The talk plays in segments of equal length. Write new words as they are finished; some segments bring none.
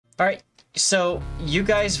Alright, so you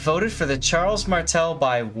guys voted for the Charles Martel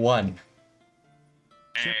by 1.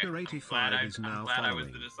 Chapter 85 is now glad I was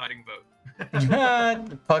following. the deciding vote.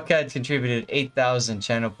 Puckhead contributed 8,000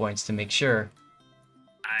 channel points to make sure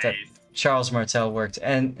that Nice. Charles Martel worked.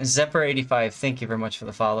 And Zepper85, thank you very much for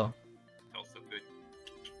the follow. Also good.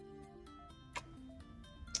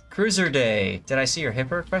 Cruiser Day. Did I see your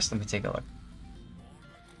HIPAA request? Let me take a look.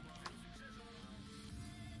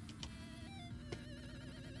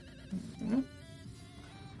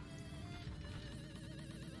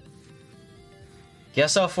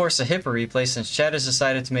 Guess I'll force a HIPAA replay since Chad has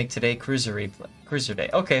decided to make today Cruiser Day.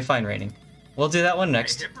 Okay, fine, Raining. We'll do that one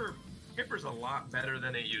next. Hey, Hipper's a lot better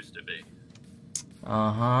than it used to be.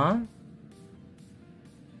 Uh-huh.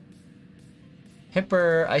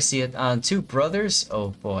 Hipper, I see it on Two Brothers.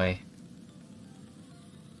 Oh boy.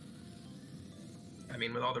 I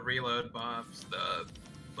mean, with all the reload buffs,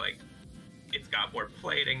 it's got more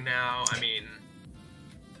plating now. I mean,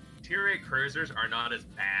 Tier 8 cruisers are not as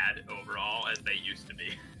bad overall as they used to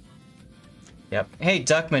be. Yep. Hey,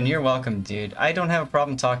 Duckman, you're welcome, dude. I don't have a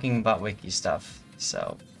problem talking about wiki stuff,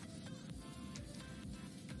 so.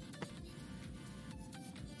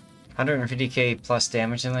 150k plus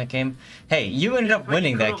damage in that game. Hey, you ended up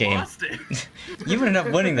winning that game. You ended up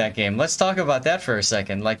winning that game. Let's talk about that for a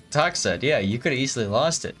second. Like Talk said, yeah, you could have easily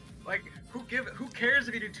lost it. Like, who cares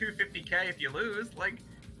if you do 250k if you lose? Like,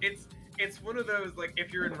 it's one of those, like,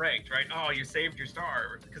 if you're in ranked, right? Oh, you saved your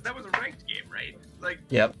star, because that was a ranked game, right? Like,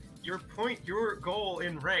 yep. Your goal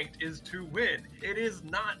in ranked is to win. It is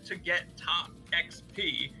not to get top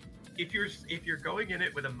XP. If you're going in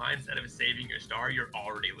it with a mindset of saving your star, you're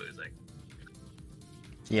already losing.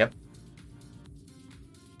 Yep.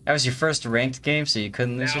 That was your first ranked game, so you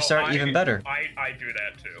couldn't lose your star. Even better. I do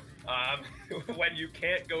that too. When you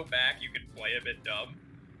can't go back, you can play a bit dumb.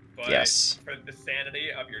 But yes. For the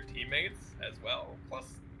sanity of your teammates as well, plus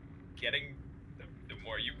getting the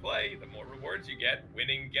more you play, the more rewards you get.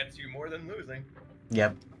 Winning gets you more than losing.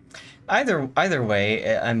 Yep. Either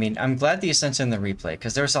way, I mean, I'm glad that you sent in the replay,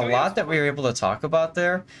 because there's a lot that we were able to talk about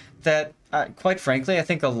there that, quite frankly, I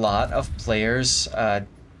think a lot of players,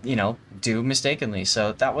 you know, do mistakenly.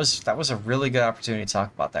 So that was a really good opportunity to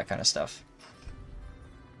talk about that kind of stuff.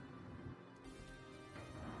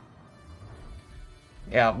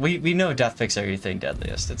 Yeah, we know death picks are your thing,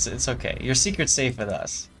 Deadliest. It's okay. Your secret's safe with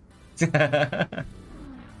us.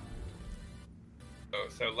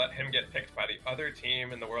 So let him get picked by the other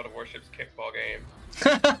team in the World of Warships kickball game.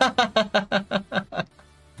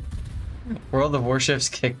 World of Warships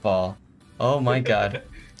kickball. Oh my god.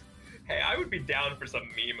 Hey, I would be down for some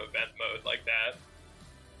meme event mode like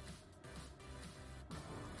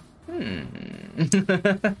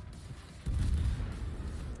that.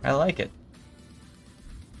 I like it.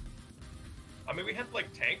 I mean, we had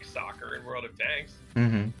like tank soccer in World of Tanks.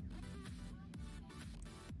 Mm-hmm.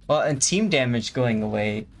 Well, and team damage going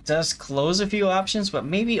away does close a few options, but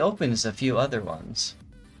maybe opens a few other ones.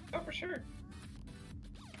 Oh, for sure.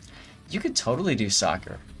 You could totally do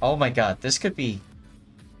soccer. Oh my god, this could be...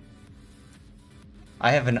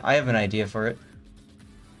 I have an idea for it.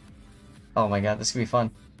 Oh my god, this could be fun.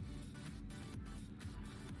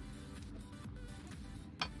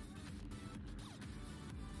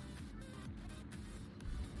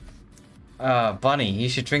 Bunny, you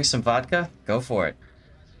should drink some vodka? Go for it.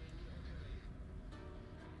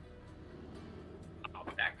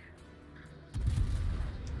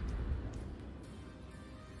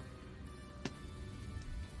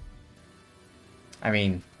 I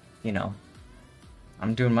mean, you know,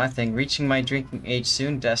 I'm doing my thing. Reaching my drinking age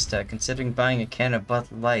soon, Desta. Considering buying a can of Bud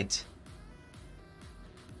Light.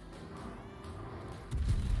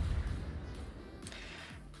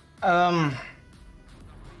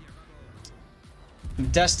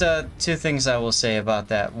 Desta, two things I will say about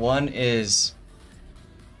that. One is,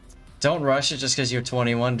 don't rush it just because you're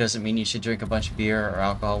 21 doesn't mean you should drink a bunch of beer or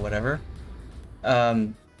alcohol, whatever.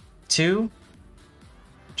 Two,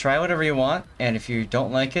 try whatever you want, and if you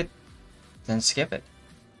don't like it, then skip it.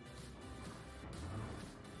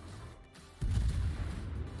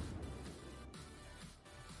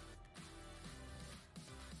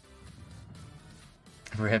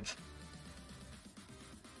 Rip.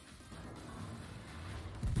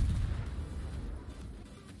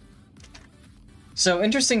 So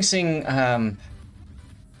interesting seeing Cochran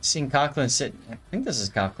sit. I think this is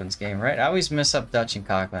Cochran's game, right? I always mess up Dutch and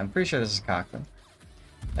Cochran. I'm pretty sure this is Cochran.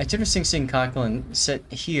 It's interesting seeing Cochran sit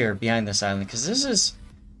here behind this island, because this is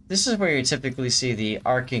where you typically see the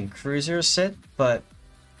arcing cruisers sit, but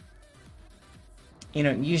you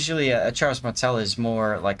know, usually a Charles Martel is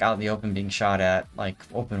more like out in the open being shot at, like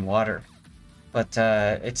open water. But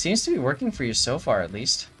it seems to be working for you so far, at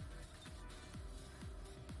least.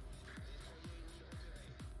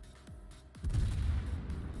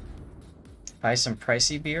 Buy some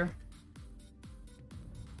pricey beer.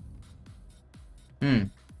 Hmm.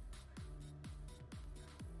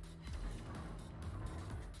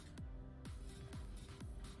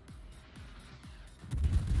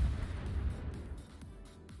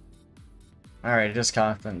 Alright, it is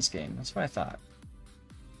confidence game. That's what I thought.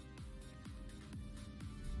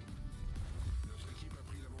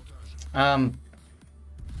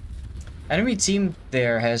 Enemy team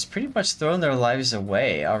there has pretty much thrown their lives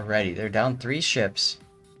away already. They're down 3 ships.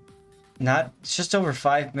 It's just over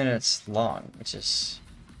 5 minutes long, which is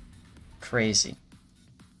crazy.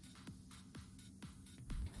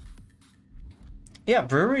 Yeah,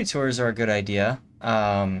 brewery tours are a good idea.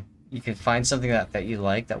 You can find something that you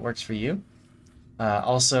like, that works for you.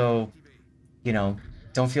 Also, you know,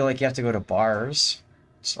 don't feel like you have to go to bars.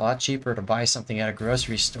 It's a lot cheaper to buy something at a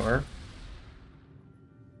grocery store.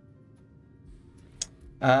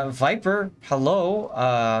 Viper, hello.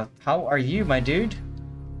 How are you, my dude?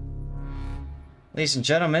 Ladies and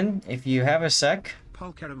gentlemen, if you have a sec,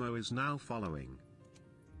 Polkeramo is now following.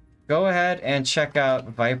 Go ahead and check out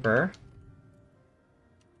Viper.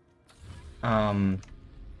 I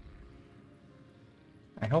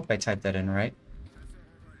hope I typed that in right.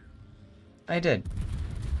 I did.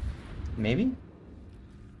 Maybe?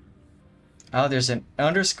 Oh, there's an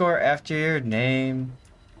underscore after your name.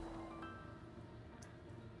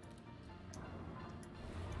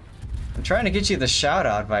 I'm trying to get you the shout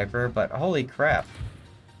out, Viper, but holy crap.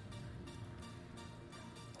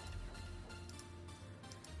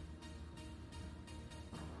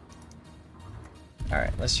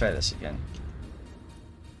 Alright, let's try this again.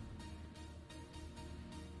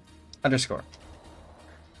 Underscore.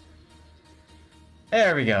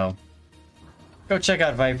 There we go. Go check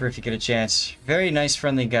out Viper if you get a chance. Very nice,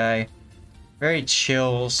 friendly guy. Very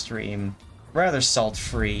chill stream. Rather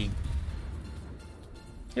salt-free.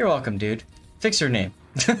 You're welcome, dude. Fix your name.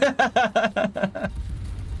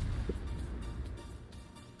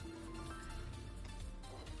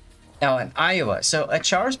 Now, in Iowa. So, at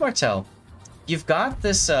Charles Martel, you've got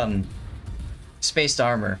this spaced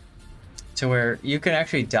armor to where you can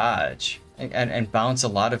actually dodge and bounce a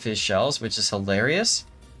lot of his shells, which is hilarious.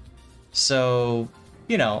 So,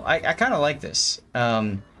 you know, I kind of like this.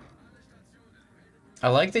 I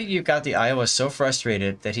like that you got the Iowa so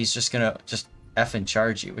frustrated that he's just gonna effing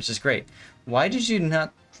charge you, which is great. Why did you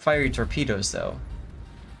not fire your torpedoes, though?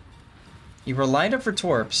 You were lined up for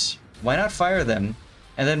torps. Why not fire them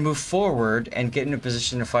and then move forward and get in a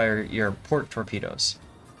position to fire your port torpedoes?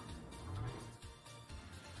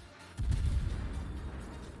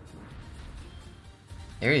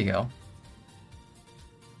 There you go.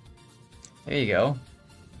 There you go.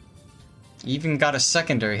 You even got a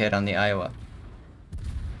secondary hit on the Iowa.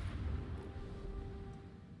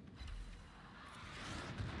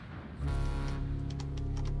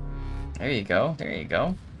 There you go. There you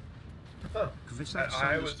go. Huh.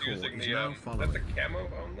 I was using the is that the camo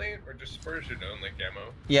only or dispersion only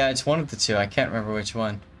camo? Yeah, it's one of the two. I can't remember which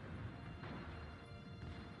one.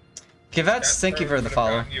 Kivets, thank you for the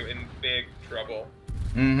follow. You in big trouble.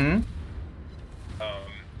 Mm-hmm.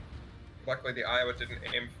 Luckily the Iowa didn't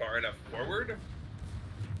aim far enough forward.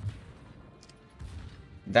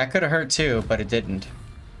 That could have hurt too, but it didn't.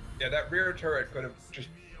 Yeah, that rear turret could have just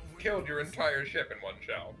killed your entire ship in one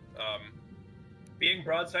shell. Being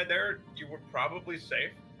broadside there, you were probably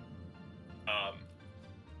safe.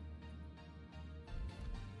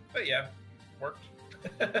 But yeah, worked.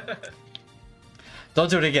 Don't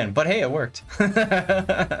do it again, but hey, it worked.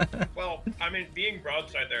 Well, I mean, being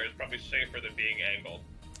broadside there is probably safer than being angled.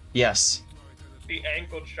 Yes. The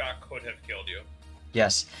angled shot could have killed you.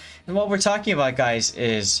 Yes. And what we're talking about, guys,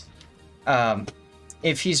 is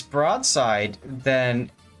if he's broadside,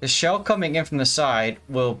 then the shell coming in from the side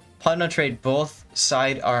will penetrate both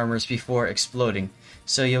side armors before exploding,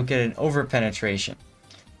 so you'll get an over penetration.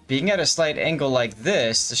 Being at a slight angle like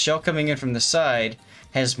this, the shell coming in from the side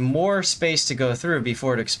has more space to go through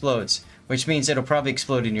before it explodes, which means it'll probably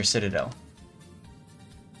explode in your citadel.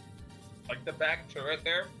 Like the back turret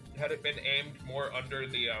there, had it been aimed more under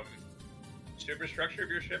the superstructure of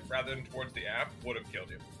your ship rather than towards the aft, would have killed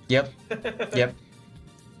you. Yep. Yep.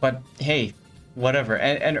 But hey, whatever.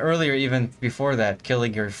 And earlier, even before that,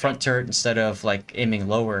 killing your front turret instead of like aiming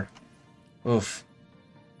lower. Oof.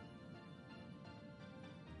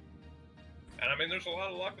 And I mean, there's a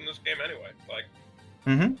lot of luck in this game anyway. Like,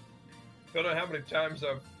 mm-hmm. Don't know how many times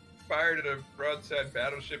I've fired at a broadside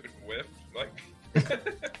battleship and whiffed. Like,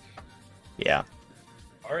 yeah.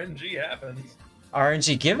 RNG happens.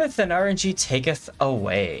 RNG giveth and RNG taketh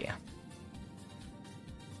away.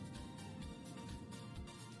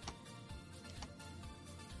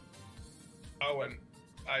 Oh, and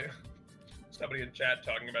somebody in chat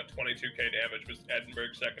talking about 22k damage was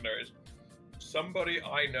Edinburgh secondaries. Somebody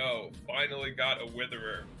I know finally got a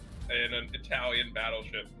Witherer in an Italian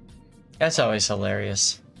battleship. That's always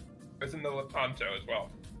hilarious. It was in the Lepanto as well.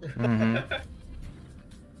 Mm-hmm.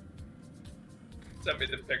 Sent me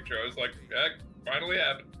the picture. I was like, finally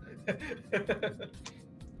happened.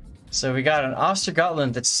 So we got an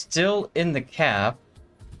Ostergotland that's still in the cap.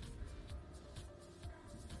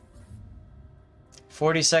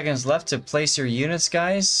 40 seconds left to place your units,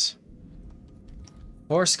 guys.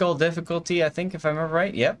 4 skull difficulty, I think, if I remember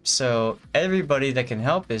right. Yep, so everybody that can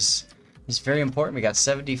help is very important. We got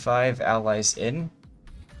 75 allies in.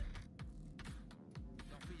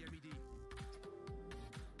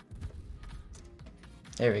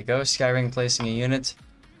 There we go, Skyring placing a unit.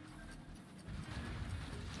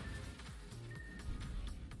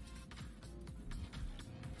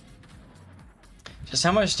 Just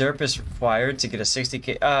how much derp is required to get a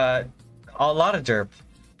 60k? A lot of derp.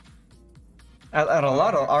 And a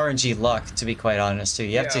lot of RNG luck, to be quite honest, too.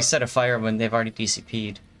 You have to set a fire when they've already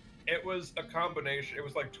DCP'd. It was a combination. It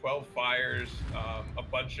was like 12 fires, a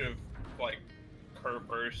bunch of like curve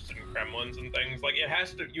bursts and Kremlins and things. Like you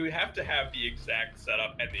have to have the exact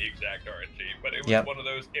setup and the exact RNG. But it was one of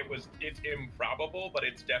those. It's improbable, but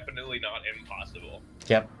it's definitely not impossible.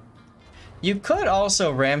 Yep. You could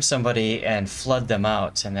also ram somebody and flood them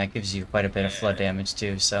out, and that gives you quite a bit of flood damage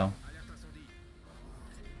too. So.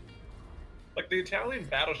 Like the Italian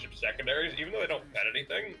battleship secondaries, even though they don't bet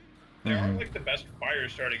anything, they are like the best fire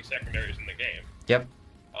starting secondaries in the game. Yep.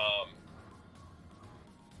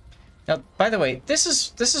 Now, by the way, this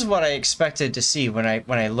is what I expected to see when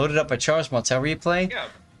I loaded up a Charles Martel replay. Yeah.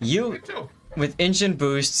 You with engine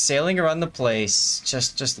boost sailing around the place,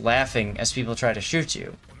 just laughing as people try to shoot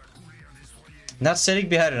you. Not sitting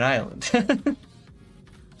behind an island.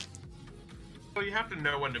 Well, you have to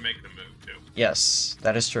know when to make the move too. Yes,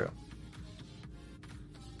 that is true.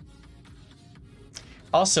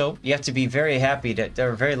 Also, you have to be very happy that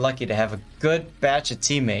they're very lucky to have a good batch of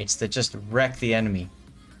teammates that just wreck the enemy.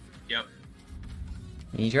 Yep.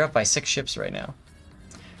 You're up by 6 ships right now.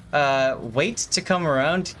 Wait to come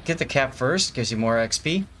around, get the cap first, gives you more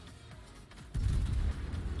XP.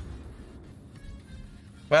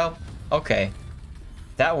 Well, okay.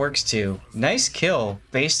 That works too. Nice kill,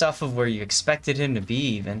 based off of where you expected him to be,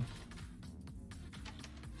 even.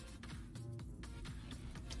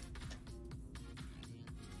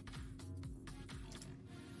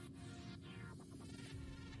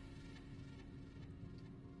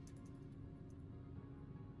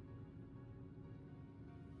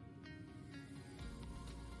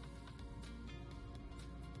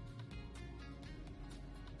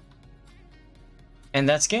 And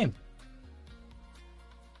that's game.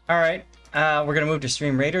 Alright, we're gonna move to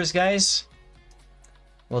Stream Raiders, guys.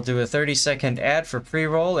 We'll do a 30-second ad for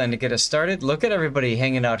pre-roll, and to get us started, look at everybody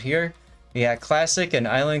hanging out here. We got Classic and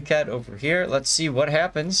Island Cat over here. Let's see what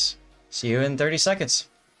happens. See you in 30 seconds.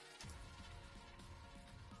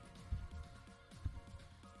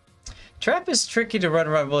 Trap is tricky to run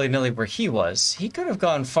around willy-nilly where he was. He could have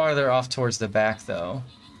gone farther off towards the back, though.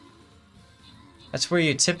 That's where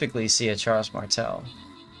you typically see a Charles Martel.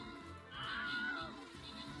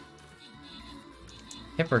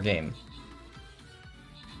 Hipper game.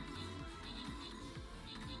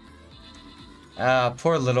 Ah,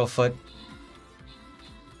 poor Littlefoot.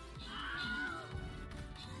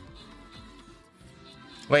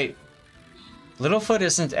 Wait. Littlefoot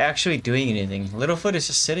isn't actually doing anything. Littlefoot is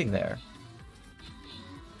just sitting there.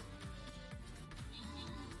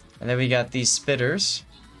 And then we got these spitters.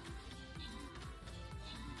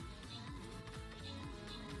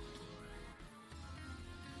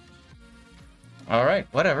 Alright,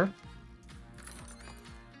 whatever.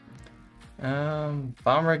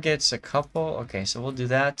 Bomber gets a couple. Okay, so we'll do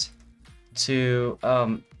that. To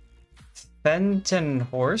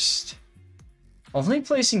Fentonhorst. Only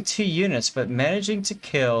placing 2 units, but managing to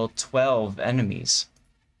kill 12 enemies.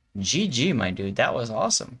 GG, my dude. That was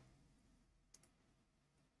awesome.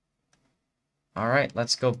 Alright,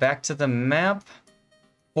 let's go back to the map.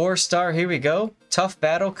 4-star, here we go. Tough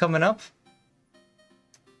battle coming up.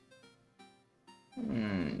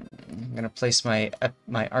 I'm gonna place my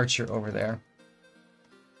archer over there.